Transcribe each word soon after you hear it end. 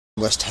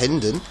West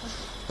Hendon.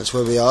 That's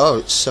where we are.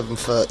 It's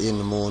 7:30 in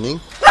the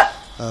morning.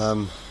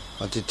 I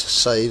did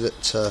say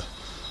that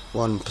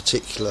one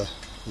particular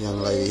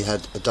young lady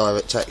had a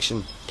direct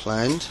action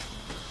planned,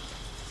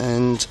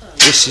 and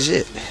this is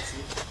it.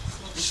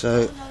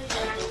 So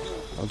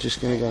I'm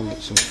just going to go and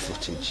get some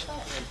footage.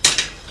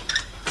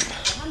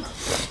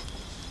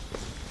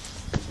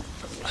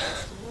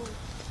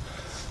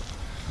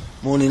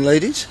 Morning,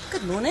 ladies.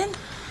 Good morning.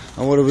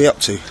 And what are we up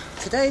to?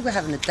 Today we're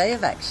having a day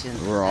of action.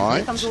 Right. And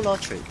here comes all our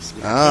troops.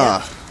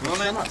 Morning.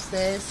 Come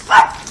upstairs.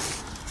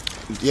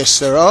 Yes,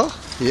 there are.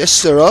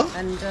 Yes, there are.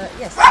 And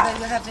yes, today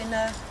we're having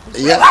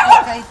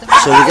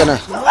So we're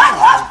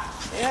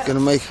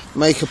gonna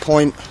make a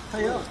point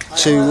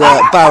to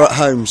Barratt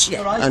Homes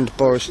and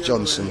Boris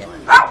Johnson.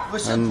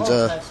 And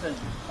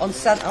on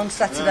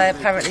Saturday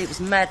apparently it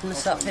was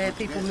madness up here.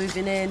 People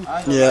moving in,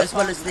 as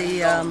well as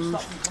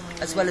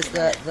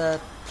the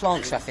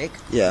plant traffic.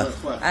 Yeah.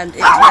 And it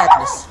was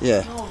madness.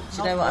 Yeah. Do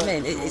you know what I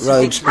mean? It's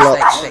roads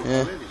blocked.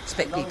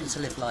 Expect people to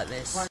live like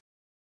this.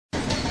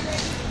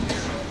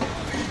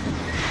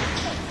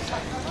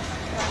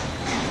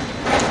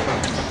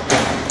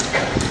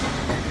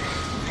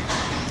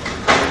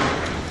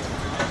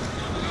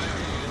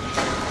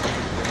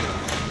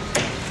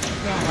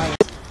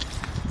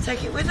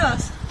 Take it with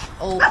us.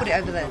 Or put it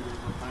over there.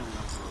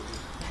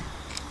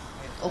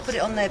 Or put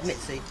it on there,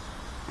 Mitzi.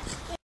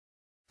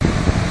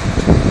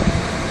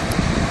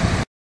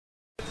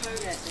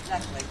 Yes,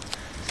 exactly.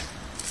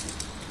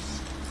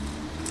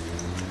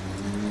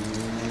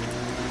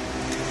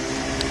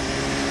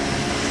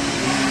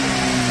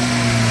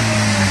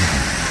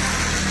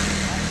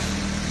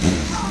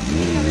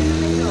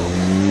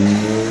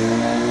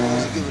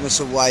 He's giving us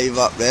a wave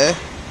up there.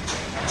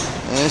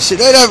 See,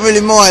 they don't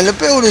really mind. The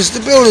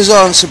builders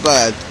aren't so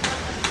bad.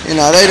 You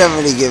know, they don't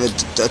really give a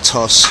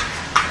toss.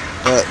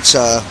 But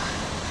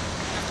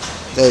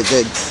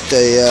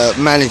the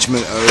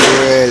management are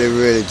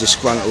really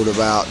disgruntled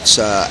about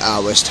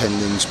our West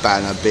Hendon's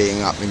banner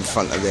being up in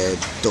front of their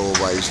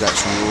doorways.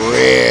 That's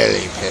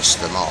really pissed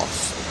them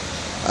off.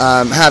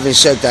 Having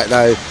said that,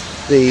 though,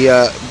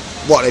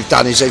 what they've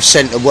done is they've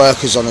sent the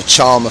workers on a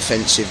charm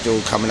offensive. They're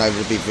all coming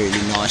over to be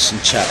really nice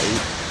and chatty.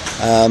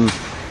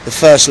 The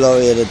first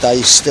lorry of the day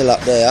is still up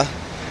there.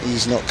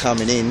 He's not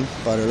coming in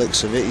by the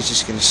looks of it. He's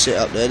just going to sit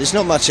up there. There's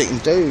not much he can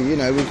do, you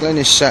know.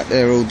 Glennis sat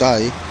there all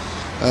day,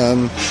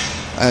 and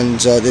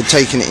they're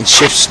taking it in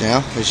shifts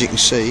now, as you can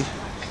see.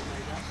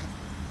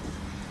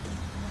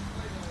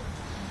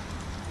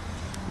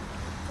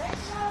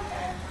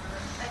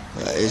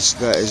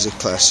 That is a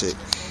classic.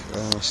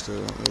 Still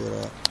look at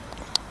that.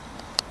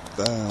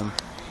 Bam.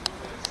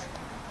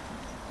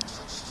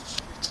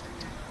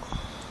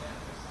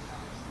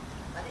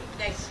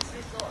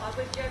 I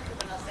was joking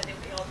when I said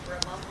it'd be on for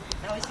a month.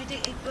 No, it's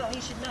ridiculous. Well,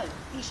 he should know.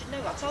 He should know.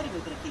 I told him we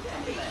were going to keep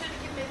coming back. He should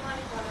have given me money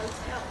for a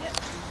hotel. Yep.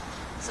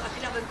 So I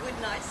could have a good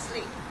night's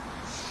sleep.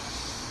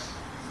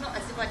 It's not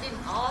as if I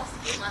didn't ask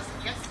him. I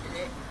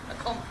suggested it, a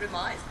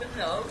compromise, but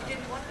no, he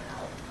didn't want to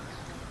help.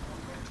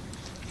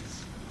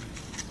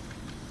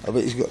 I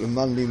bet he's got the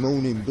Monday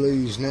morning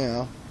blues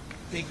now.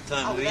 Big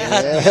time.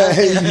 Yeah,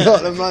 he's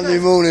got the Monday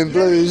morning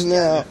blues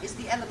now. It's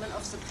the element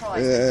of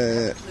surprise.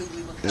 Yeah.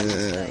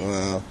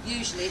 Well.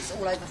 Usually it's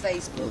all over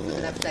Facebook. We're going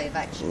to have a day of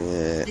action.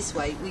 Yeah. This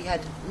way we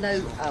had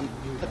no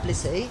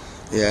publicity.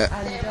 Yeah.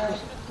 And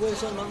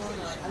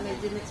they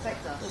didn't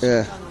expect us.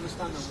 Yeah.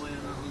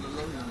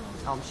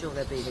 I'm sure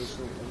they'll be here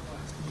shortly.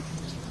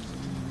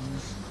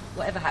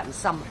 Whatever happens,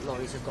 some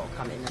lorries have got to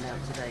come in and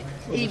out today.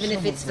 Even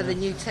if it's for the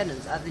new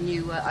tenants, the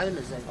new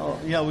owners over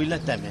there. Yeah, we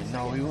let them in.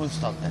 No, we won't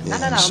stop them. No,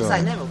 I'm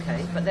saying they're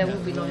okay, but there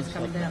will be lorries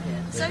coming down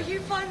here. So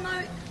you find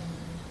my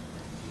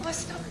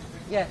stuff?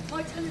 Yeah.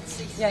 My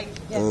tenancy Yeah. thing?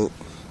 Yeah. Oh.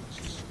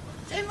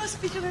 They must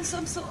be doing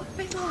some sort of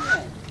thing on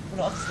it.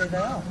 Well, obviously they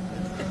are.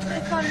 They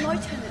found my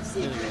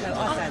tenancy. No,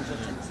 I found your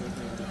tenancy.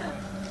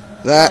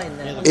 That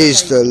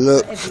is the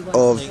look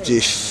of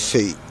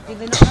defeat. Did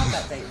they not have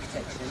that data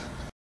protection?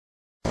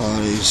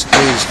 Oh, these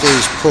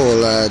poor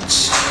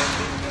lads,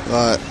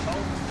 like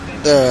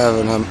they're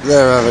having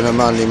a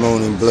Monday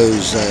morning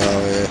blues. They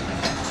are here.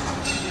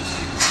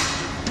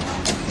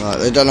 Like,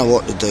 they don't know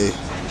what to do.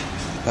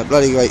 That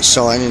bloody great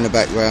sign in the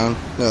background.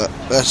 Look,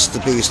 that's the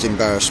biggest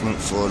embarrassment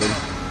for them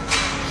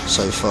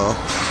so far.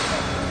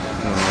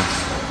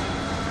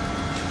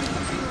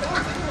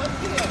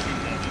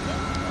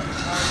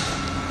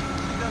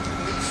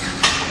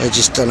 They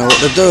just don't know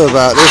what to do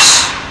about this.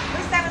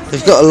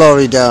 They've got a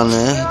lorry down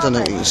there. I don't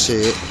know if you can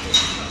see it.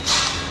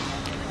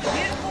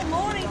 Beautiful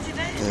morning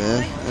today.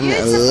 Yeah, isn't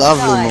it a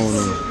lovely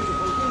morning?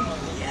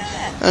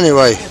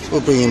 Anyway,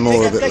 we'll bring in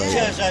more a bit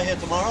later.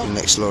 The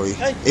next lorry,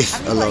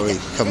 if a lorry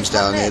comes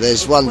down here.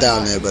 There's one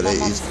down there, but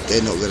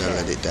they're not going to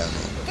let it down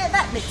here. Get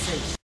that,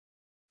 Mitzi.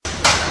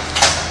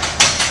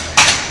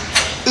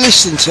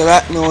 Listen to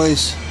that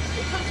noise.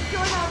 Come to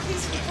join our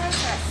peaceful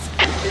protest.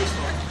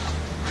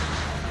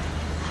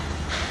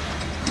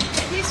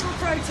 Peaceful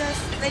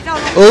protest. They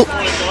don't like Oh.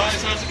 Morning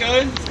guys, how's it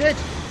going? Good.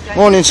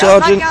 Morning,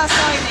 Sergeant. Like our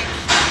signing.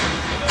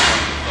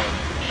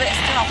 But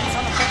it's tough, it's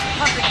on a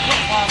public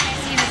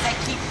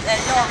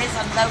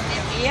unload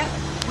it here.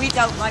 We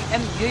don't like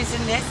them using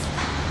this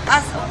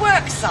as a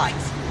work site.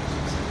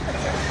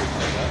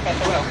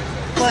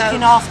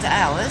 Working after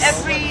hours.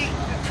 Every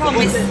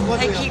promise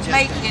they keep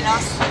making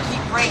us, we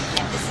keep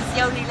breaking. This is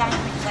the only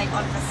language they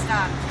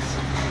understand.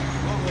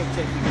 What we're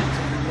checking is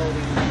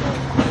unloading the load.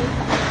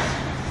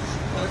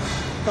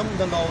 Dump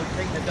the load,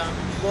 take the down,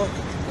 work.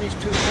 These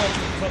two trucks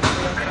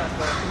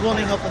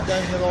running up and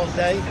down here all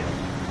day,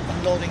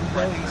 unloading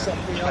lorries up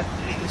here.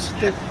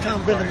 They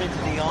can't bring them into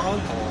the yard,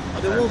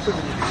 or they won't bring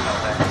them into the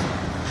yard.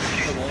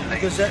 They won't,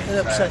 because it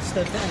upsets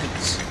their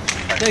tenants.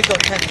 They've got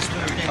tenants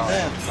moved in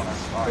there.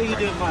 What are you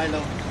doing, Milo?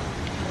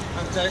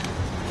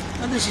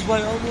 And this is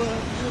why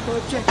we're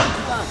objecting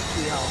to that,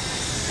 we are.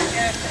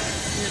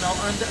 You know,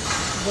 and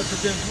what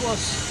they're doing to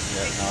us.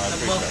 Yeah, no, I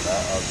appreciate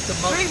that.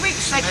 3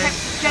 weeks they kept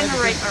the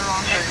generator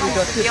on. We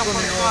got this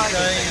running all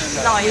day,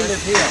 and we live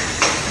here.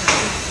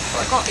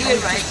 I got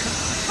earache.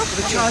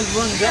 The child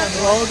runs down the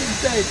road and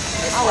dead.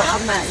 Oh, I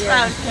haven't met you.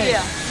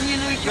 Here, and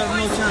you lose your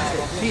No chance.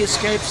 He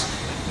escapes,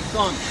 he's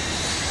gone.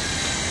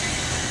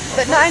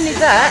 But not only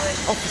that,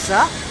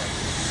 officer,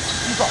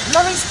 you've got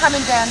lorries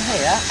coming down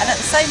here, and at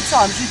the same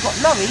time you've got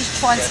lorries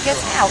trying to get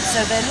out,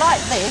 so they're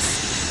like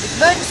this. If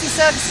emergency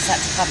services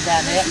had to come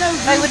down here,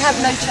 they would have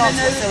no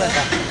chance whatsoever.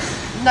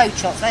 No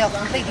chance, they are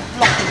completely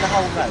blocking the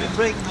whole road. Been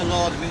breaking the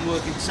law, they've been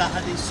working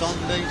Saturdays,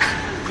 Sundays,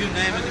 you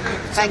name it.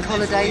 Bank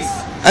holidays.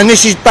 And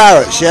this is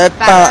Barratt's, yeah?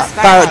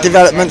 Barratt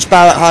Developments,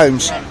 Barratt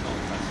Homes. And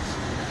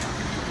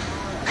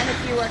a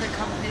few other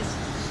companies.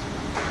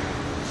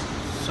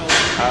 So,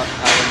 How long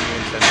do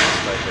you intend to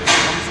stay here?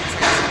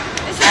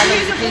 It's a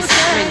beautiful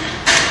day.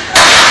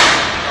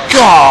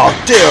 God,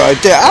 dear, oh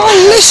dear. Oh,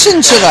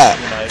 listen to that.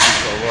 You know, you've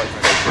got a right to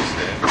protest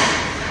here,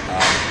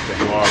 but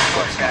you are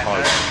obstructing the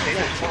highway.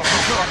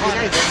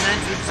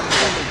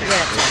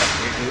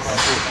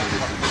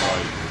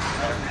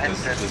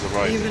 There's a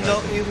road. even though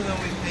we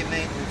pay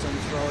maintenance on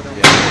this road, and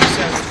we pay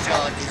service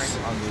charges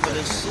for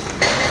this,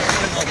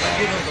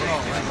 you know the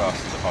law, right? Past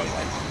the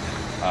highway.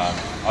 I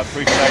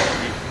appreciate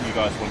you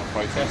guys want to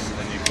protest,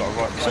 and you've got a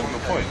right to make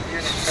your point.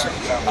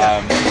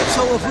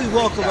 So if we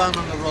walk around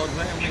on the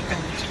roadway and we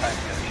don't,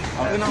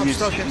 we're not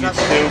obstructing you'd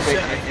traffic. still be,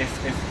 if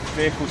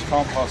vehicles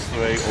can't pass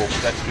through or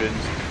pedestrians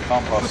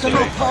can't pass But they're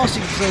through. not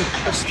passing through,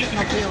 they're sticking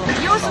up here on the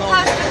You're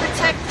supposed to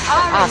protect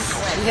our Us,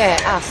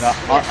 yeah, us. No,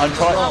 I'm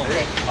trying.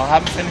 I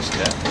haven't finished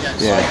yet.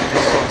 Yeah. This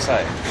is what I'm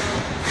saying.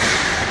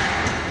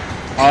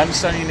 I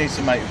understand you need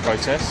to make a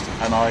protest,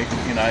 and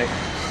you need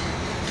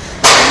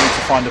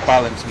to find a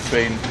balance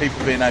between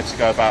people being able to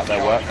go about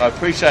their work. I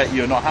appreciate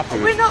you're not happy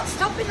We're with, not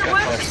stopping the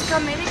workers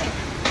coming in.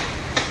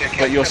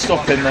 but you're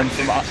stopping them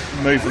from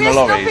moving We're the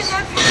lorries, stopping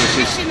them which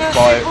from is committing a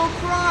by civil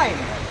crime.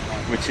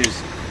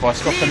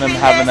 stopping them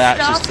Leaving having their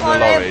access to stuff the on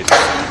lorries.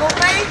 every single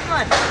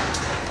pavement.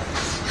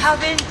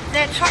 Having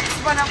their trucks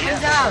run up and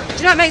down. Do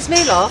you know what makes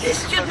me laugh? It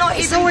should not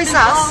It's even always been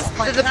us asked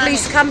by that the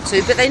police planning. come to,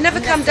 but they never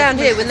come down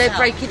here when they're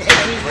breaking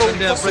every rule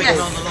They're breaking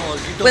possible. on the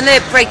laws. You don't When they're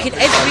breaking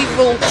every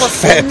rule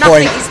possible, Fair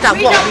nothing point. is done.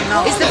 We What? don't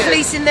know Is the that.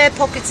 police in their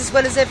pockets as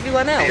well as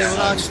everyone else? They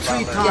were asked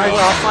 3 Yeah, times.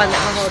 well, I find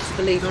that hard to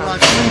believe. They were Hon.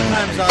 asked 3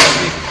 times last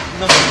week.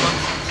 Nothing but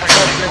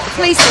The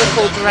police are a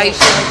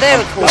corporation, they're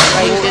a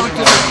corporation,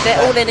 they're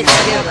all in it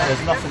together.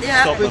 There's nothing to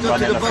Yeah. stop We them go to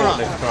running the a borough.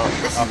 forklift truck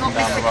This is up what and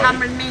down Mr. the road.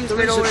 Cameron means There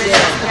with is all a this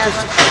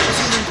together.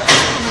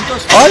 an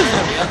industrial I've-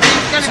 area.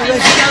 He's going to be It's a made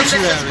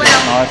residential as area.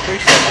 well. I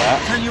appreciate that.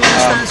 Can you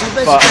understand? It's a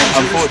But residential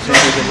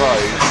unfortunately, the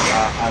road,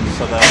 and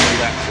so they'll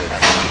need access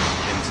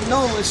into.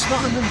 No, it's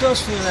not an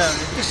industrial area.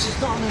 This is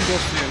not an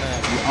industrial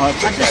area. I And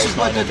appreciate this is it's what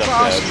not an they're industrial,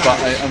 classing but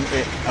as. it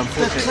They're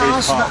unfortunately is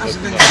classing part that as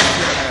of an it.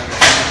 industrial area.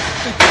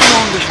 They put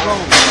on this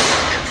road.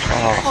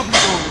 Public on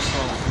this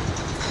road.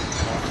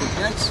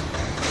 Yes?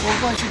 Well,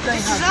 why should they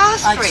This is have our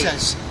street.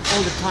 access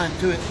all the time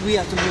to it? We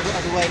have to move it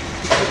out of the way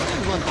because they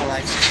want no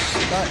access.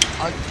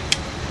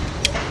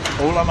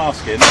 All I'm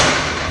asking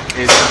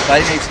is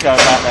they need to go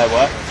about their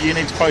work. You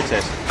need to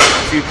protest.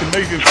 If you can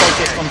move your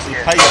protest onto the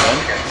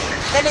pavement,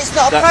 Then it's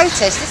not a That-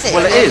 protest, is it?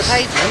 well, it On the is.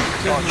 pavement.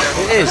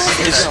 it is.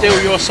 It's still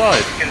your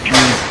side.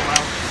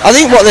 I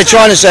think what they're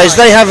trying to say is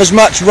they have as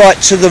much right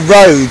to the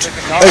road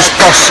as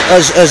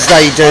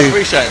they I do.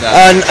 appreciate that.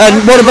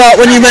 And what about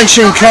when you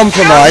mention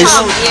compromise?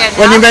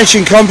 When you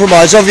mention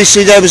compromise,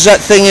 obviously there was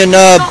that thing in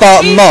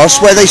Barton Moss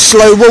where they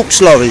slow walked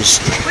lorries.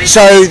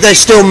 So they're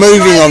still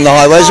moving on the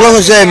highway. As long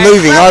as they're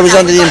moving, I was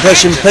under the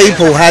impression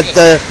people had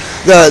the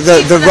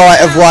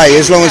right of way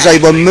as long as they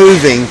were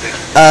moving.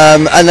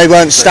 And they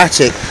weren't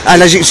static.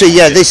 And as you can see,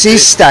 yeah, this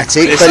is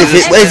static. But if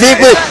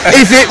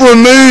it were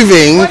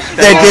moving,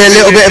 there'd be a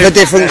little bit of a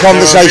different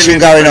conversation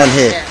going on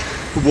here.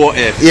 What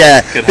if?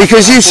 Yeah, Could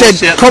because you happen. said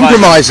Unfortunately, at the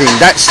moment- compromising.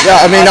 That's.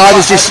 I mean, I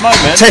was just At the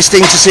moment-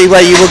 testing to see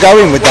where you were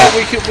going with Well, that.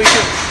 we can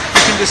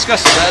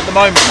discuss it at the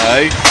moment,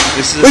 though.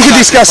 This is a We could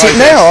static discuss it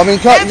process. now. I mean,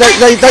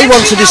 they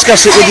want to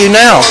discuss it with you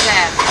now.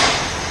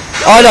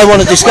 I don't want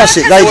to discuss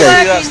it. They do.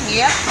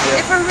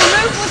 If a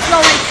removals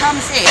lorry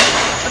comes in,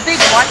 a big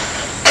one,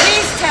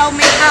 please tell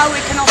me how we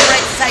can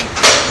operate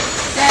safely.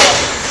 There.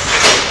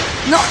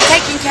 not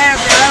taking care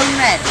of their own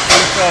men.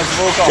 These guys have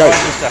all got Joe.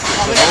 high-vis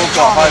jackets, they've all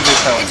got high-vis It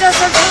helmets.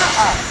 doesn't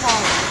matter.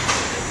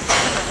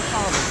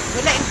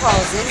 We're letting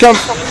cars in. Come.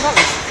 Stopping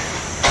lorries.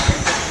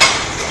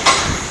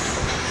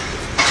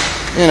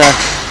 You know.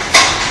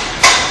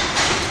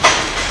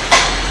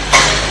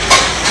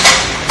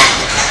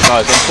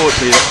 Guys,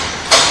 unfortunately,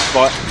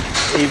 but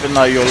even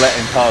though you're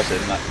letting cars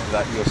in,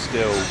 that you're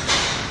still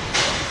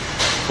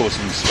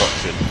causing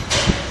destruction.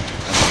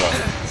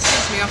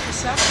 Excuse me,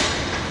 officer.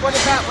 What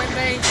about when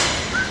they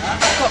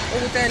got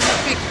all their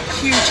big,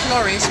 huge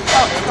lorries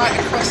parked right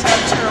across our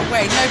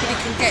Way? Nobody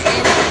can get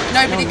in,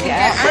 nobody can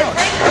get out.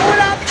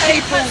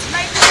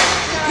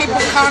 People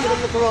can't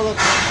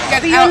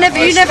get But out.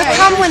 you never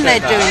come when they're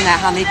doing that,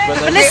 honey.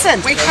 But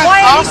listen, we can't why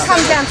don't you ask come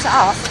them. down to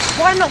us?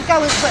 Why not go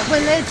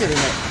when they're doing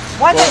it?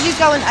 Why don't you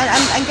go and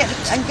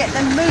get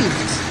them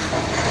moved?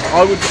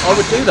 I would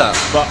do that,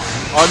 but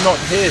I'm not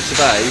here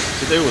today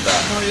to deal with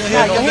that.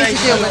 No, you're here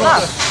to deal with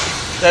us.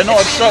 They're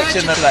not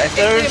obstructing the road. If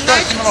they're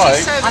obstructing the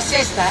road, I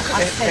said that.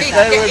 if People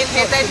they get were in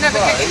here, they'd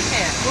never get in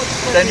here.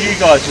 then you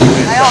guys will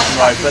be obstructing the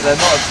road, but they're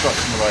not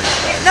obstructing the road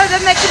today. No,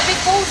 they're making big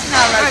balls in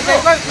our road. No,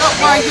 they won't, not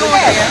while you're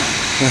here.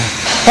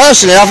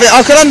 Personally, I think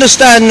I can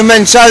understand the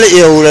mentality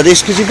of all of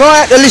this, because if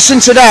I had to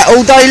listen to that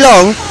all day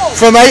long,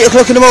 from 8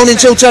 o'clock in the morning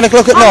till 10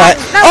 o'clock at night,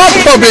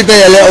 I'd probably be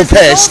a little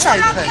pissed.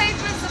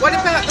 What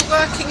about the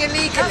working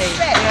illegally,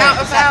 out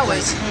of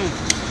hours?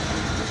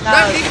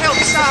 Nobody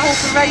helps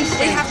us.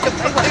 We have to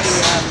put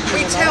this.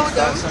 We tell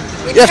them.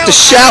 You have to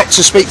shout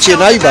to speak to your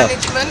neighbour.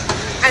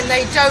 And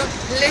they don't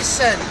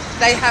listen.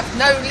 They have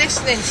no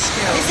listening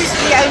skills. This is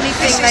the only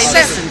thing they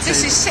listen to.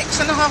 This is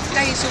 6.5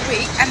 days a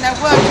week, and they're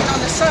working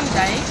on a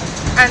Sunday,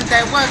 and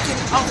they're working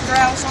after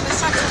hours on a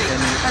Saturday.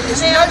 And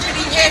there's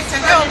nobody here to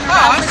help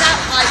us.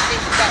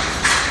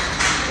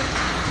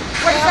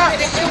 What about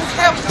the ill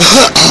health of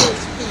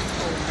these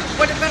people?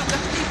 What about the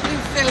people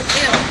who feel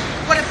ill?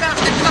 What about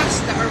the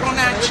dust that are on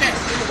our chest?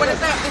 What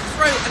about the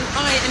throat and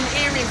eye and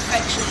ear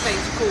infections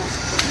they've caused?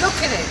 Look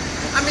at it.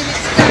 I mean, it's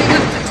going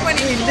up to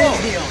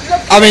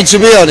 24. I mean, to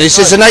be honest,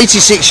 there's an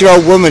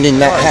 86-year-old woman in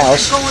that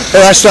house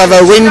who has to have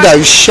her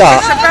windows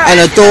shut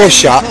and her door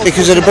shut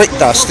because of the brick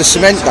dust, the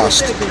cement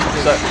dust.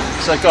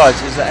 So guys,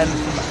 is there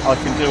anything I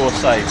can do or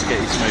say to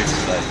get you smooth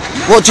today?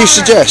 What do you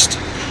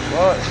suggest?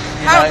 Well,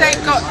 How they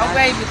got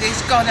away with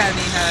this, God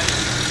only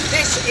knows.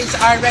 This is,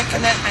 I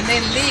reckon, an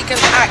illegal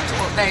act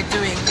what they're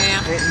doing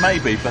here. It may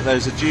be, but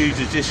there's a due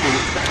judicial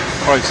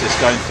process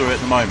going through at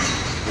the moment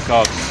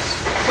regarding this.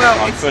 Well,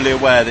 I'm fully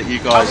aware that you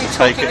guys have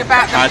taken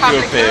had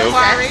to appeal,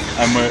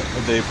 and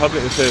the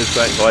public appeal is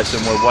great advice,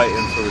 and we're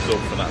waiting for a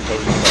result from that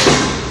public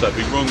appeal. So it'd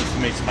be wrong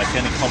for me to make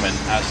any comment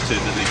as to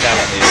the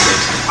legality of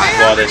this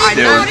while there's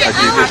still a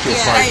judicial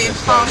process.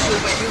 Impartial,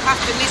 but you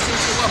have to listen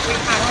to what we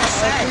have to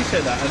say. I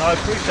appreciate that, and I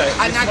appreciate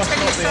And I this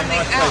tell must you not be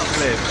a nice place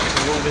to live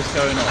with all this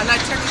going on. And I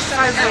tell you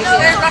something else,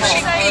 they're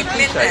rushing people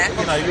in there.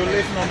 You know, you're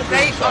living on the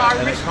They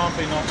riverside, and are it can't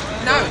be not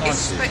No,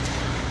 nice it's... to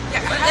you.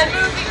 They're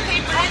moving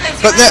people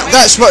in. But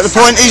that's what the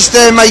point is.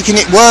 They're making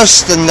it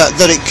worse than that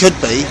it could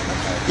be.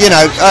 You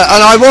know,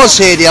 and I was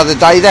here the other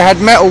day. They had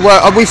metal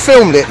work. We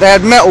filmed it. They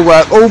had metal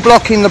work all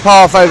blocking the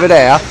path over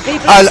there,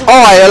 and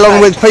I,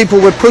 along with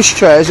people with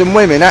pushchairs and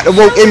women, had to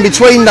walk in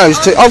between those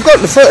two. I've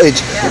got the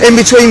footage in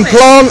between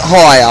plant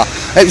hire.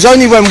 It was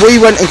only when we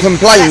went and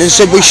complained and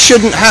said we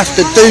shouldn't have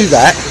to do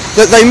that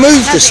they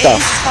moved the stuff.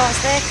 As far as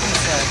they're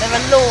concerned,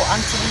 they're a law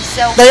unto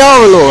themselves. They are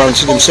a law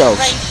unto themselves.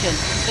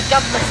 The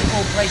government's a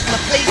corporation, the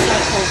police are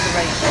a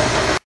corporation.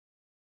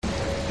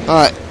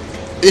 Alright,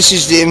 this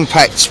is the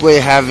impact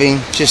we're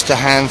having, just a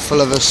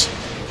handful of us.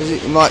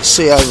 As you might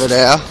see over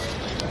there,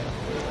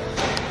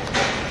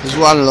 there's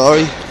one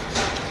lorry,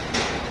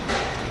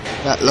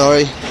 that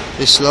lorry,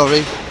 this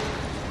lorry,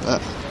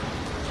 that.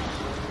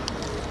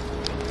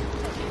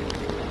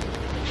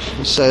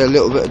 Let's say a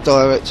little bit of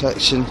direct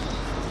action.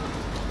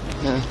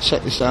 Yeah,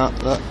 check this out,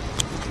 look.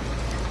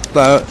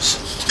 Barratt's.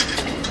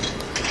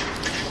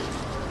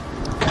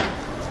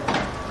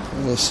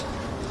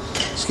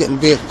 It's getting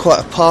to be quite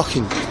a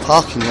parking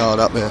yard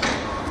up there.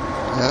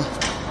 Yeah.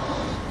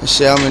 Let's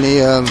see how many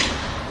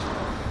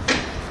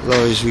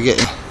lorries we get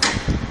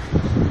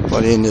by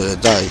the end of the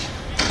day.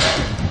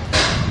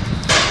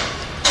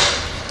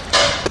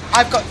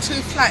 I've got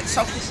 2 flats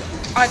opposite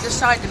either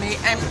side of me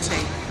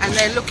empty, and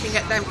they're looking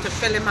at them to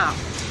fill them up.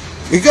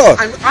 You got?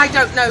 And I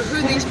don't know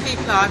who these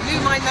people are. I knew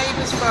my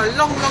neighbours for a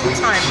long, long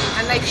time,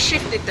 and they've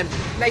shifted them.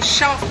 They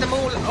shaft them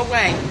all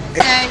away.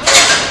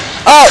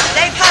 Oh!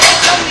 They've had it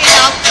long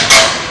enough.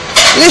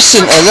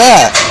 Listen to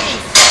that.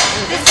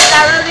 This is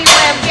our only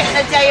way of getting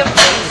a day of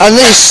peace. And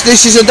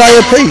this is a day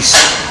of peace.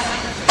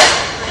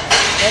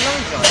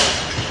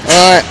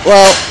 Alright,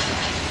 well,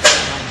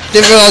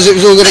 didn't realise it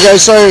was all going to go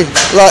so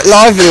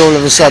lively all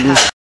of a sudden.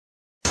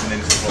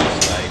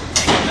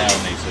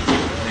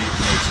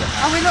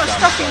 Oh, we're not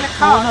stopping the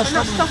cars.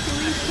 We're not stopping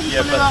these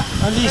people who are...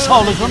 And these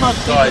haulers, we're not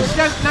Guys,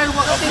 don't know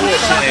what's in it.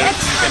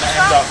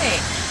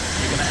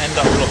 you're going to end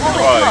up blocking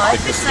the road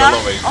because of the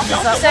lorries.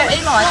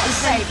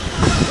 So,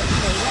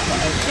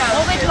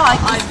 What we'd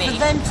like is for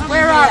them to be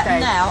here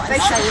now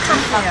and say if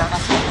in front of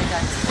us what they're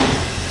going to do.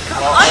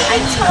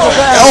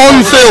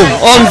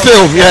 On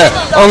film, yeah,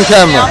 on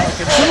camera.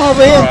 Come over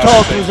here and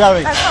talk to us,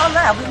 Harry. That's not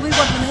allowed. We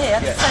want them here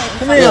to say it in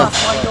Come front here. of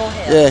us while you're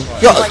here.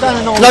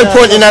 Yeah, no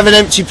point in having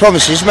empty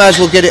promises. May as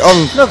well get it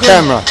on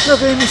camera.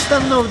 Look at him, he's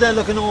standing over there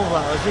looking over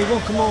at us. He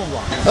won't come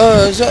over.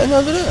 Oh, is that him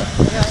over there?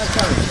 Yeah, that's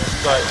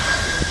Harry.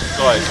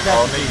 Guys,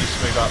 I'll need you to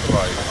move out the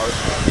road.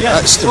 Yeah,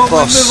 That's the we'll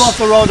boss. move off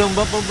the road and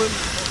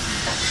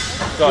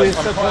Guys,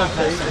 I'm quite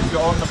happy if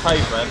you're on the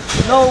pavement.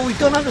 no, we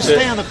don't have to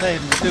stay on the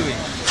pavement, do we?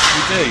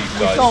 You do,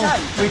 guys.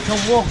 We can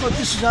walk up.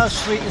 This is our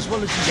street as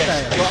well as you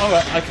stay. Well,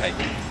 alright, okay.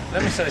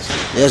 Let me say this to you.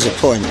 There's a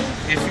point.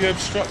 If you're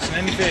obstructing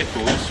any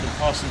vehicles from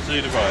passing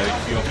through the road,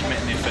 you're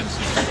committing the offence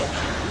of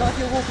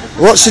obstruction.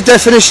 What's the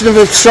definition of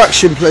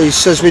obstruction, please,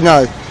 so as we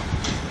know?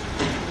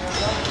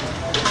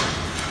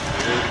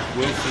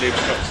 Willfully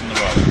obstructing the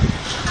road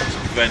to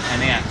prevent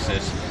any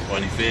access by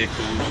any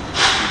vehicles,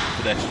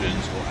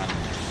 pedestrians or animals.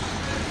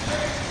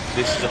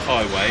 This is a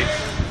highway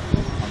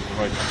under the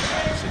Road Traffic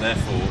Act, so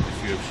therefore if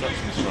you're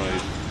obstructing this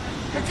road,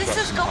 But this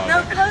has got no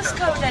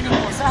postcode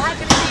anymore, so how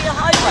can it be a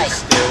highway?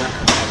 it's still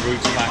a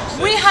route of access.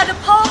 We had a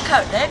park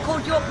out there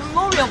called York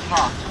Memorial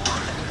Park.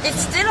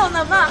 It's still on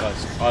the map,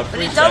 Guys, I but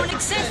it appreciate- don't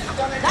exist.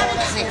 That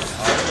exists.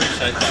 I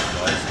appreciate that,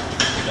 guys.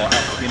 That,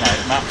 you know,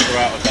 maps are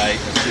out of date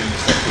as soon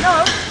as they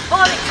No,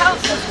 Barnet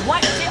Council's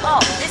whacked it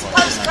up. This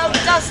postcode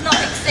does not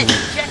exist.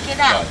 Check it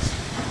out. Guys,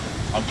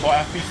 I'm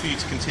quite happy for you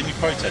to continue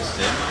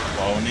protesting,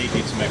 but I will need you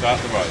to move out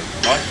the road,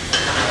 right?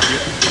 You're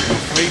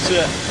free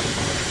to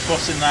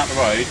cross in and out the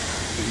road,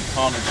 but you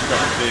can't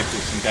obstruct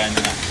vehicles from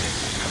gaining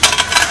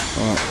access.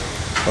 Right.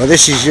 Well,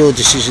 this is your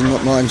decision,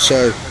 not mine,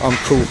 so I'm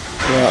cool.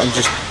 Yeah, I'm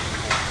just...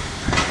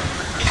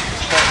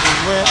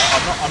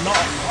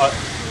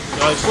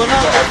 Guys, you've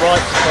got a right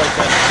to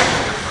protest.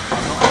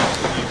 I'm not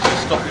asking you to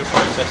stop your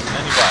protest in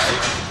any way.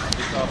 I'm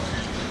just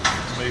asking you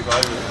to move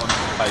over onto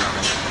the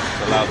pavement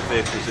to allow the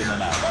vehicles in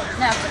and out.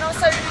 Now, can I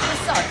show you the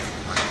site?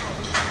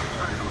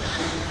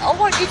 I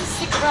want you to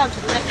stick around to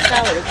the next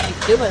hour if you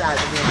do allow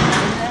them in.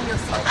 And then you'll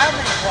see how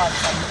many wives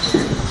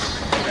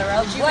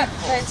are you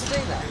prepared to do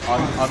that?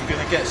 I'm going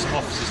to get some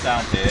officers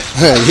down here.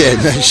 yeah,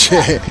 no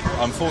shit.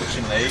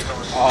 Unfortunately,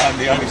 I'm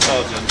the only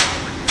sergeant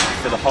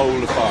for the whole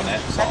of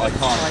Barnet, so I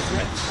can't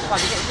commit. Well,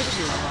 you get rid of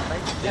you, aren't they?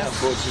 Yeah,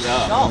 unfortunately,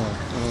 I am. No.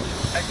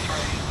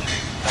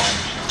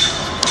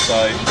 So,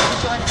 You can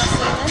join us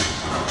here then?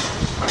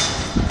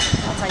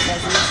 I'll take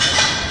those in.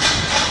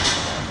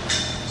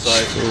 so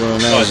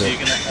guys, are you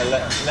going to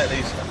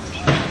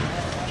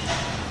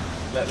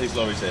let these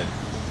lorries in?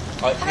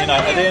 You know,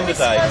 at the end of the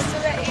day,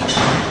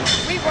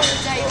 We want a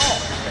day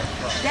off.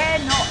 They're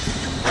not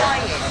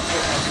complying.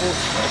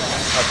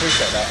 I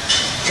appreciate that.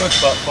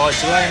 But by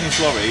delaying these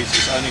lorries,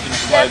 it's only going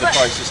to slow the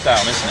process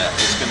down, isn't it?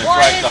 It's going to Why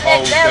drag is the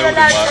whole it they're building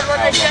allowed work to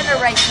run a out longer.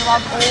 generator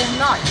on all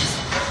night?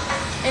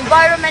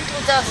 Environmental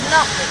does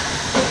nothing.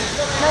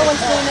 No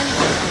one's doing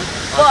anything.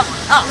 What?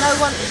 No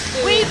one is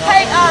doing. We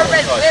pay our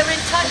rent. We're in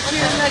touch with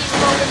the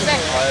municipal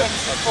executive.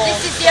 This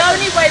is the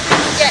only way we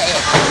can get it.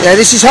 Yeah,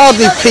 this is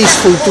hardly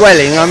peaceful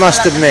dwelling, I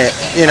must admit.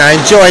 You know,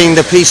 enjoying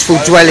the peaceful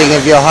dwelling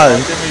of your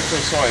home. I generally feel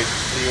sorry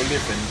for your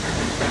living.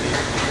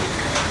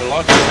 But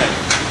like I said,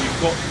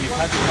 you've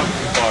had your public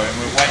inquiry and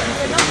we're waiting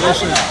for the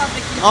Listen,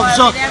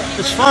 officer,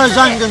 as far as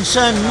I'm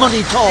concerned,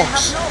 money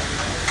talks.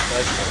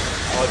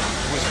 I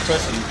was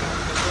present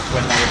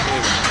when they were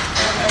here in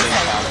Hendon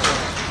Council,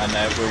 and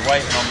we're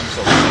waiting on them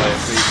to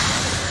be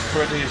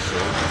pretty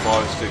assured if I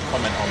was to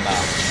comment on that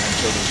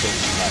until the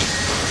results are made.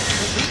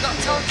 We got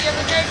told the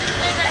other day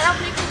that how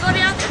many people got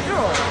it out the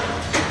drawer.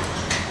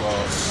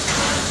 Well,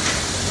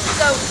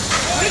 So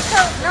we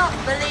cannot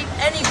believe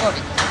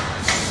anybody.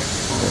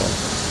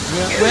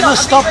 We're not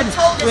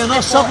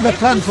stopping the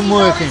plan from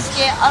working.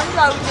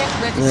 Unload it,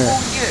 we're to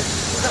call you.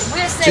 But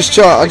we're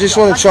I just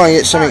want to try and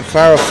get something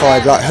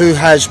clarified, like who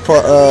has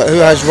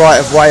right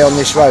of way on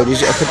this road?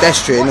 Is it a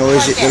pedestrian or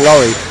is it the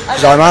lorry?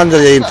 Because I'm under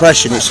the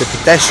impression it's a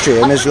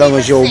pedestrian as long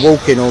as you're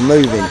walking or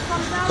moving.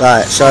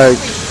 Right, so,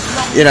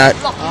 you know,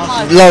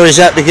 lorries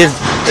have to give.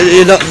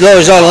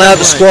 Lorries aren't allowed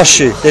to squash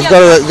you. They've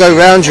got to go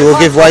round you or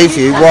give way for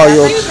you while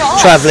you're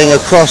travelling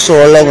across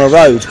or along a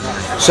road.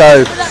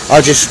 So I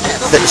just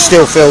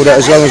still feel that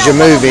as long as you're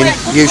moving,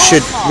 you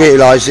should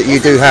realise that you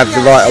do have the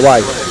right of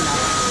way.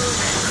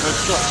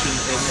 obstruction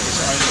is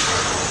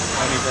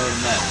only there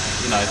and then.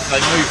 You know, if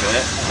they move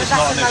it, it's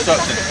not an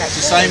obstruction.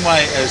 It's the same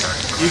way as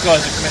you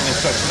guys are committing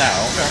obstruction now,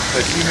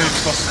 but if you move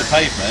across the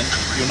pavement,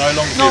 you'll no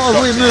longer be obstructing.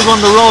 No, we move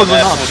on the road, we're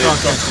not therefore the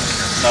obstructing.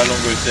 obstruction no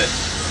longer exists.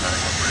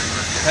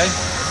 Okay?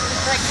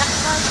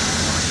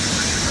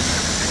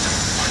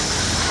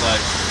 So,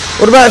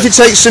 What about if it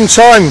takes some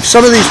time?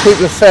 Some of these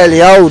people are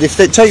fairly old. If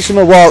it takes them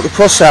a while to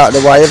cross out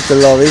of the way of the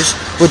lorries,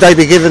 would they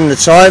be given the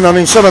time? I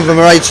mean, some of them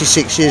are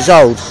 86 years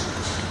old,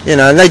 you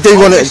know, and they do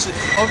want to.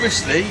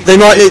 Obviously, They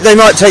might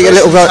take a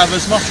little bit. Have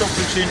as much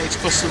opportunity to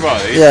cross the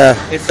road. Yeah,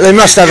 they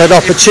must have an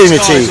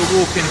opportunity. If these guys are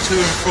walking to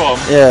and from,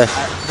 Yeah.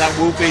 that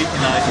will be, you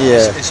know,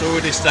 Yeah. it's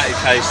already a static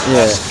case.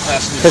 Yeah.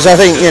 That's Because I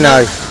think, you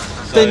know,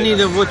 They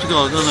need a what you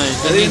call, don't they?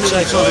 They need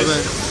some sort of a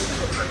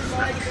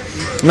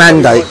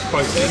mandate.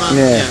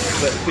 Yeah.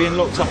 But being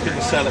locked up in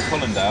the cell at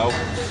Colindale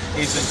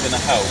isn't going to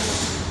help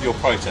your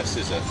protest,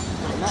 is it?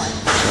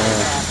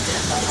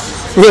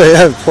 Really,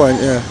 have a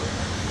point, yeah.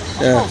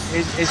 Yeah.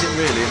 Is it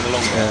really in the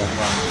long run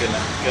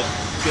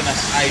going to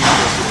aid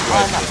your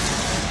situation?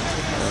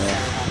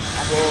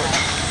 Well,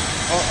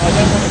 I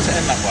don't want it to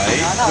end that way.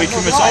 We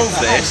can resolve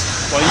this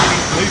by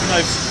moving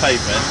over to the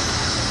pavement.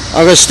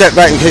 I'm going to step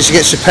back in case he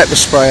gets the pepper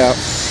spray out.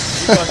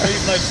 By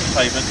moving over to the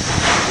pavement,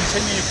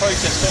 continue your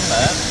protest on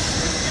there.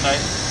 You know,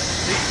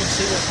 people can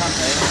see what's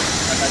happening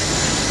and they can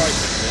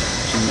protest it.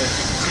 But if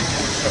you continue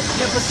obstructing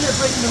yeah, but they're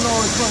breaking the law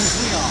as well as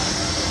we are.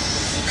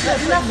 They're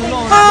breaking the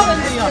law as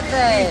happens well as we are. to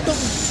them. It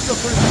doesn't look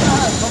from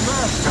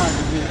our point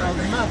of view, or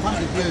from our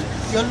point of view.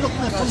 You're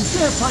looking at it from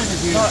their point of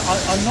view. No,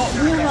 I'm not.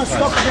 We're not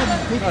stopping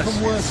them people from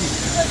working.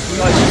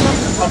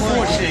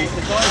 Unfortunately,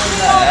 the guys in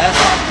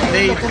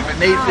there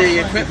need the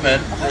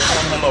equipment that's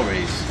on the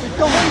lorries.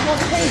 We want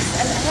peace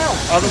and help.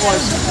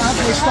 Otherwise, Have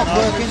they stopped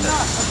working?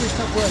 Have they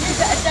stopped working?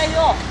 Get a day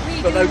off.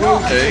 but they will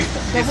do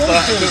if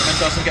that equipment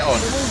doesn't get on.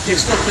 You're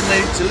stopping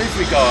the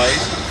delivery guys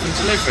from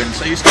delivering,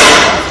 so you're stopping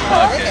them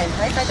from working.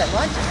 They don't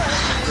mind.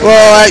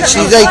 Well,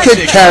 actually, they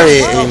could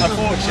carry it in.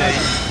 Unfortunately,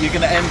 you're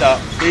going to end up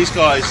these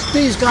guys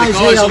These guys the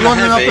here are on the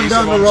running up and heavies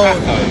down are the on road.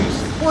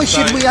 tacos. Why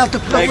should we have to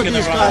put up with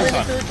these guys?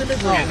 No.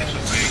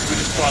 We're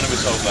just trying to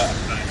resolve that.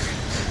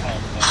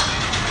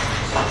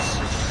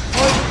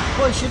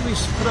 Why should we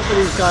put up with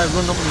these guys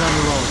running up and down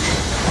the road?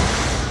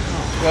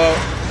 Well,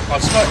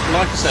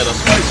 like I said, I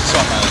spoke to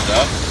site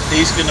manager.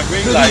 He's going to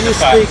relay Who do the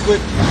you fact. speak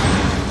with?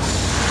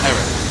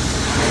 Eric.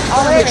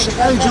 Eric's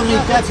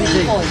only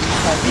deputy.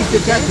 He's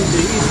the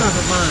deputy, he's not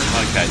a man.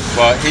 Okay,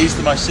 well, he's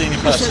the most senior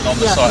person on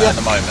the site at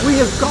the moment.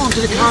 We have gone to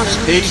the council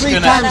He's 3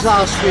 gonna- times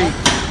last week.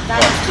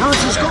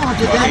 Council's gone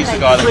to them. He's the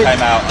guy that came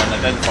out and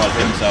identified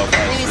himself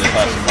as the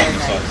person running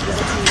the site.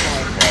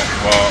 Right,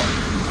 well,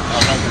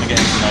 I'm not going to get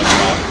into know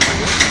about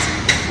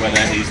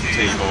whether he's the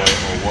T-boy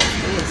or what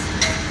he is.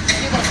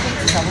 You're going to speak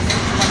to someone,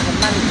 one of the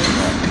managers,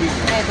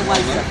 they're the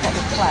ones that have got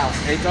the clout.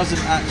 It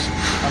doesn't actually,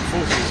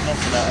 unfortunately, it's not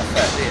going to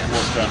affect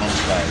what's going on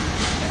today.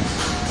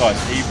 Guys,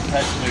 are you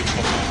prepared to move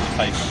across into the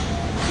pavement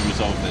to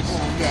resolve this?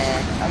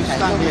 Yeah, okay.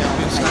 Stand here,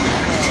 we'll stand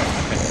here.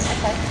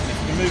 Okay. If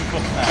we move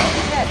across now,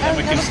 Yeah, then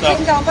we can we start.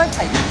 can go on both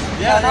tables.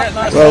 Yeah, no,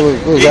 Well,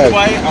 we'll either go.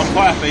 way, I'm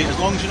quite happy as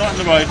long as you're not in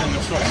the road and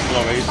obstructing the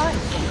lorries.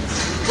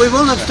 We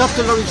will not stop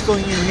the lorries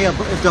going in here,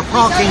 but if they're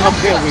parking up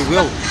here, we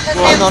will.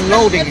 And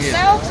unloading here.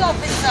 Themselves,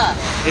 officer.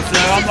 If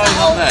they're unloading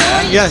up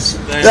there, Yes.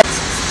 then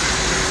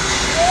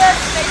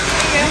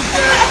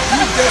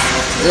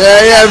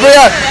Yeah,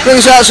 bring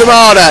us out some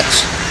hard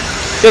hats.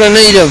 Gonna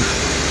need them.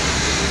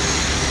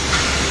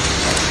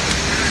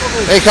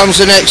 Here comes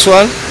the next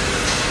one.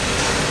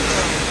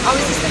 Oh,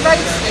 is this the road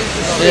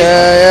sweeper?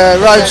 Yeah,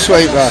 road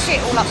sweeper.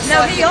 Shit all up the No,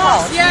 side of he the car.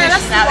 asked. Yeah,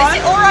 that's now. Is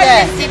it all right,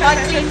 Yeah. Lindsay, if I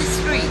clean the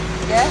street?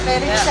 Yeah,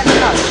 really? Send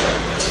it up.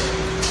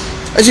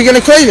 Is he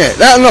gonna clean it?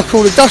 That'll knock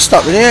all the dust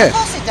up in the air. Of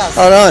course it does.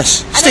 Oh,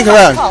 nice. Stick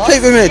around.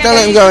 Keep with me. Don't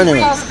let him go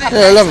anywhere.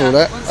 Yeah, I love all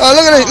that. Oh,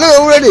 look at it. Look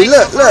already.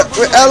 Look.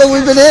 How long have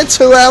we been here?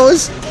 2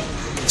 hours?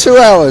 2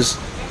 hours.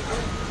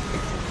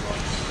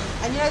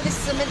 And you know this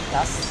cement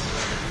dust?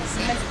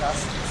 Cement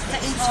dust.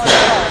 It's into the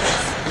cars.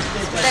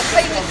 They're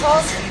cleaning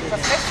cars for you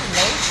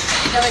professionally.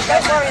 You know, they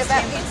don't worry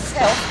about people's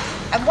health.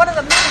 And one of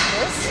the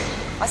managers,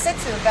 I said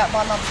to him about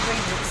my mum's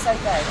breathing, it was so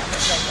bad. I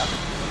don't know.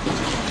 You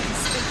can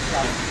speak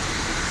to her.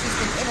 She's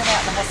been in and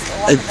out of the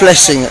hospital. A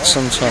blessing at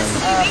some time.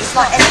 It's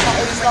like, you know,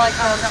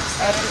 horrible,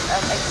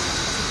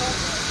 basically.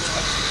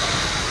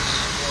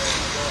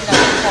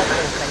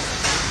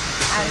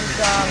 And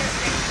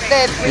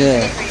they're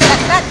breathing.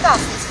 That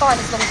dust is fine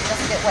as long as it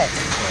doesn't get wet.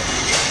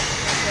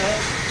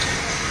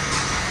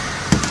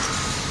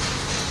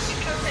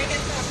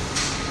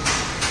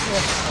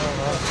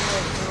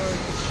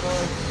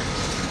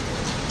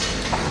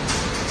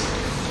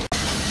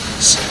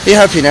 You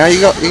happy now?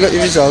 You got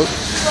your result.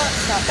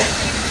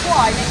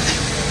 Why?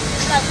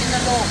 That's in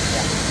the law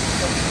here.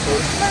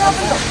 Well, have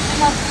a look.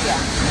 Come up here.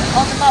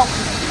 On the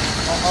balcony.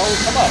 oh,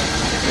 come on.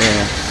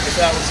 Yeah. If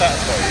that would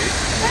satisfy you.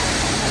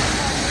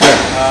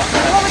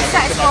 What would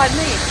satisfy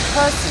me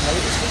personally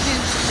is for you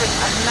to bring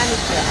a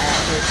manager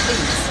out here,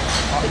 please.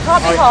 It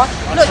can't be hard.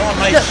 I Look, can't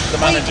make the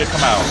manager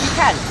come out. You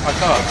can. I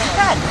can't. You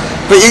can.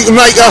 But you can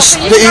make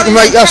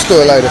us.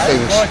 Do a load of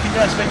things. Well, I can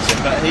go and speak to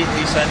him, but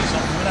he's saying he's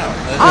not coming out.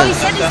 Oh, he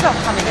said he's not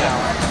coming out.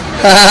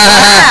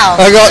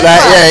 I got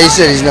that. Yeah, he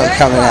said he's not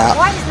coming out.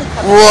 Why isn't he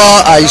coming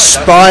out? What a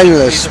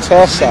spineless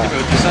tosser.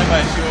 The same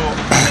way as you're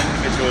an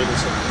individual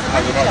that's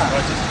had the right to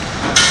protest.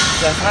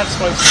 They've had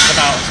spokesmen come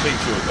out and speak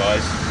to you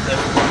guys.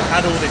 They've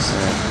had all this.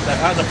 They've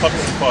had a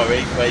public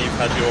inquiry where you've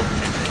had your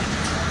opportunity,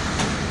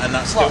 and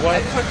that's still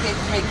What, a waiting. crooked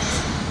rigged.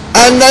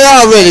 And they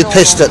are really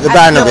pissed at the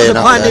banner being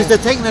The up point there. is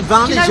they're taking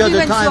advantage You know, of we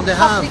the went to time a they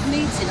have. public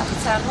meeting up in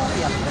Town Hall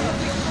the other day.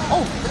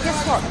 Oh, but guess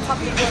what? The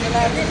public weren't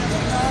allowed in.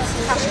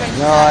 How strange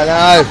No, is that? I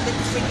know.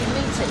 Public freaking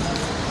meeting.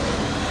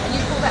 And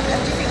you call that, do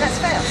you think that's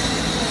fair? Do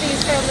you think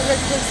it's fair on the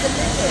residents that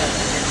live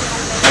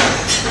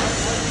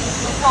here?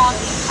 can't,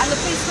 and the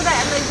police were there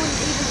and they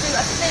wouldn't even do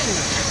a thing.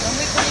 And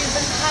we couldn't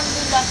even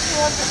handle the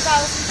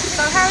 200,000.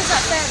 So how is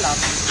that fair,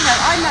 love? You know,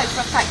 I know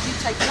for a fact you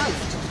take an oath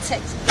to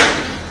protect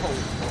people.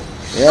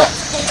 Yeah.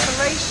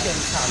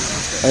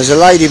 Corporations, There's a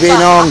lady being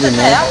armed in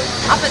there.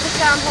 Up at the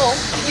town hall,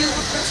 you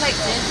were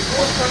protecting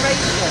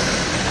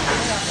corporations.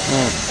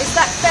 Is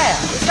that fair?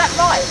 Is that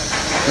right?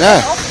 No,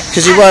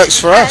 because he works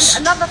for us.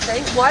 And another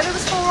thing, why there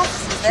was 4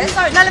 officers there?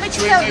 Sorry, no, let me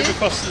just tell you.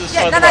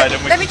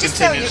 Let me just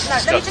tell you. No,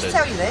 let me just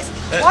tell you this.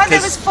 Why there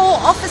was 4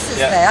 officers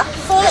there?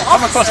 4 officers.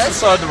 Come across the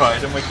side of the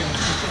road and we can.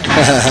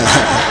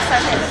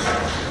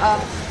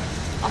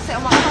 I'll sit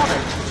on my car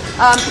then.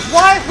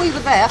 Why we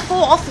were there,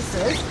 4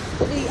 officers,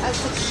 the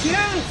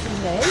security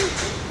men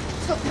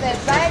took their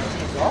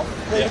badges off.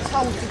 They were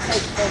told to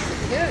take their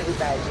security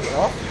badges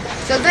off.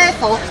 So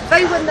therefore,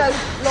 they were no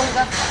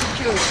longer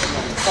security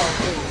men.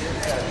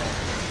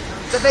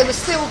 But they were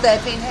still there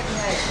being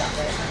heavy-handed up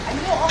there. And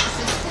your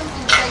officers still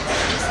didn't say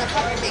this is a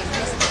public thing,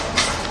 this is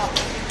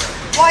public.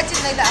 Why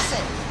didn't they let us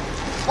in?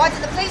 Why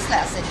didn't the police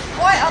let us in?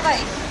 Why are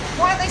they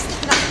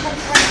sticking up to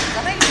corporations?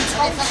 I know you've been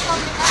told you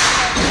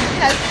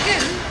know,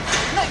 you,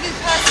 not you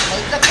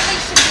personally, the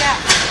police should be out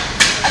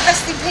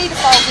arresting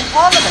paedophiles in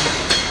Parliament.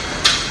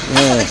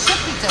 That's what they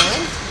should be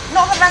doing.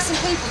 Not harassing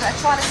people that are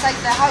trying to save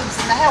their homes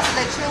and the health of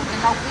their children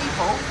and old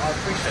people. I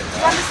appreciate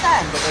that. Do you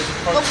understand?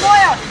 But why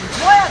aren't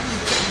you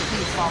getting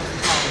paedophiles in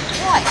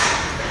Parliament? Why?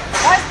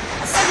 Why is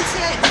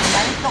 78 of them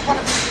named, not one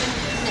of them has been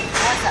nicked?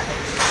 Why is that?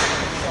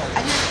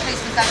 And you as a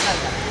policeman don't know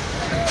that.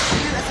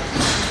 You as a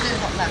policeman do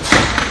not know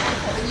that.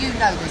 But you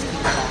know there's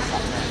people like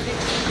that there.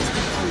 It's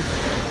been proven.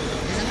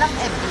 There's enough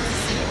evidence to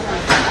see all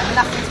of that and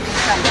nothing's been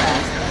done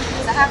about it.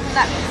 So how can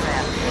that be fair?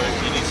 Well,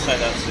 you need to say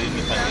that to the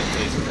independent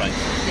police complaint.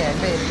 Yeah,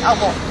 really. Oh,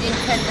 what? The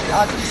independent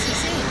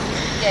RPCC?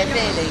 Yeah,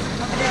 really.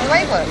 And who do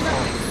they work for?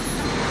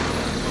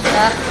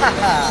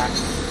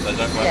 They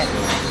don't work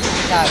for.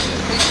 No.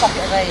 Whose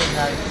pocket are they in,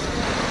 though?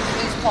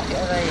 Whose pocket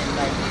are they in,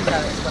 though? You know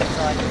it as well as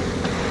I do.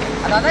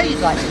 And I know you'd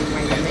like to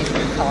agree with me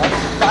with the card,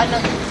 but I know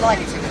you'd like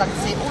to because I can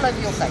see it all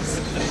over your face.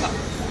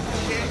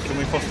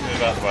 Can we possibly move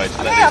out of the road?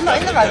 Yeah, I'm not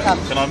in the road,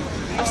 I'm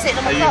sitting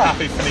on my car. Are you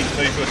happy for me to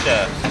move your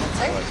chair?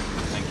 See?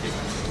 Thank you.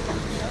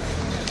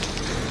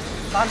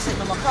 I'm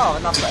sitting on my car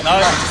and I've got No,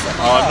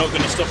 I'm not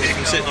going to stop you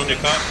from sitting on your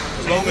car.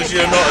 As long as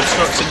you're not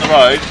obstructing the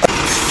road.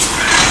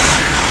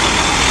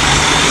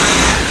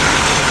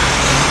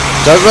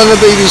 Don't run the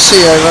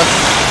BBC over.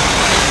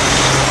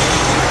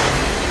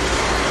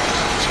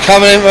 It's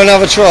coming in for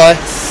another try.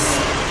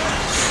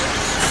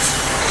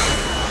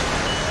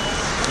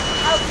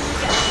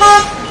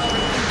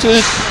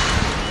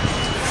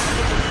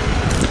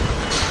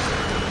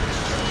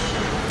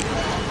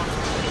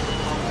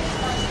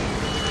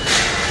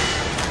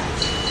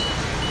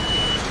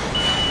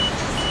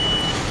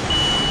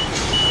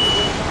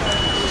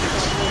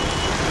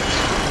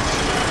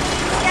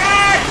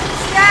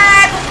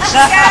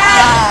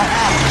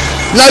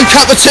 No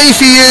cup of tea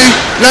for you.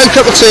 No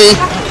cup of tea.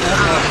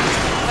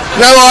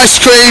 No ice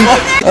cream.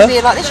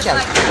 Be like this, Joe.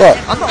 What?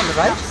 I'm not on the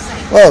road.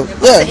 Well,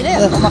 yeah. Sitting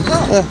here on my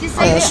car. Yeah,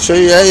 that's true.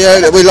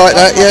 Yeah. We like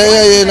that.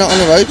 Yeah. You're not on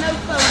the road.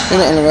 You're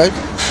not on the road.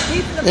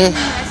 Yeah.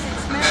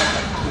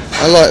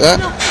 I like that.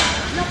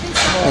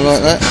 I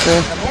like that.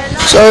 Yeah.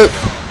 So,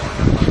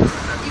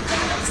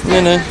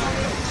 you know.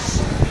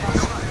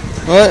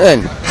 Right then.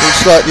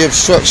 Looks like the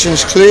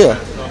obstruction's clear.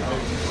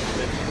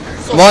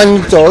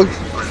 Mind the dog.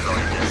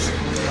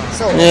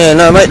 Yeah,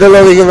 no, make the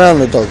lorry go around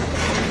the dog.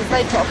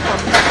 They got to come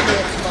back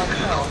here to my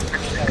car.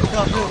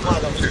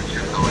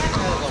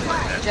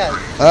 Joe.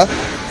 Huh?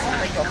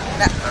 They got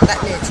that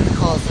near to the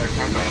cars they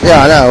come.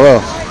 Yeah, I know,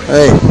 well,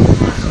 hey.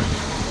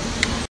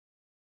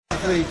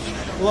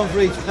 One for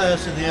each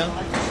person here.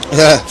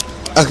 Yeah.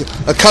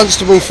 A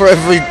constable for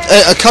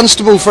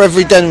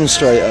every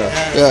demonstrator.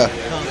 Yeah.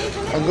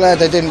 I'm glad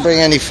they didn't bring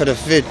any for the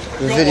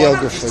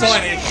videographers.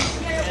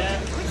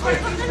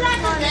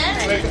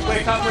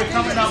 We're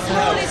coming up to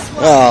help.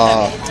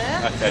 Oh.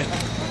 Okay.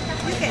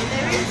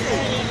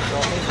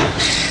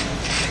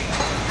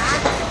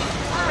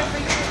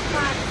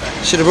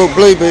 Should have brought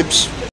blue bibs.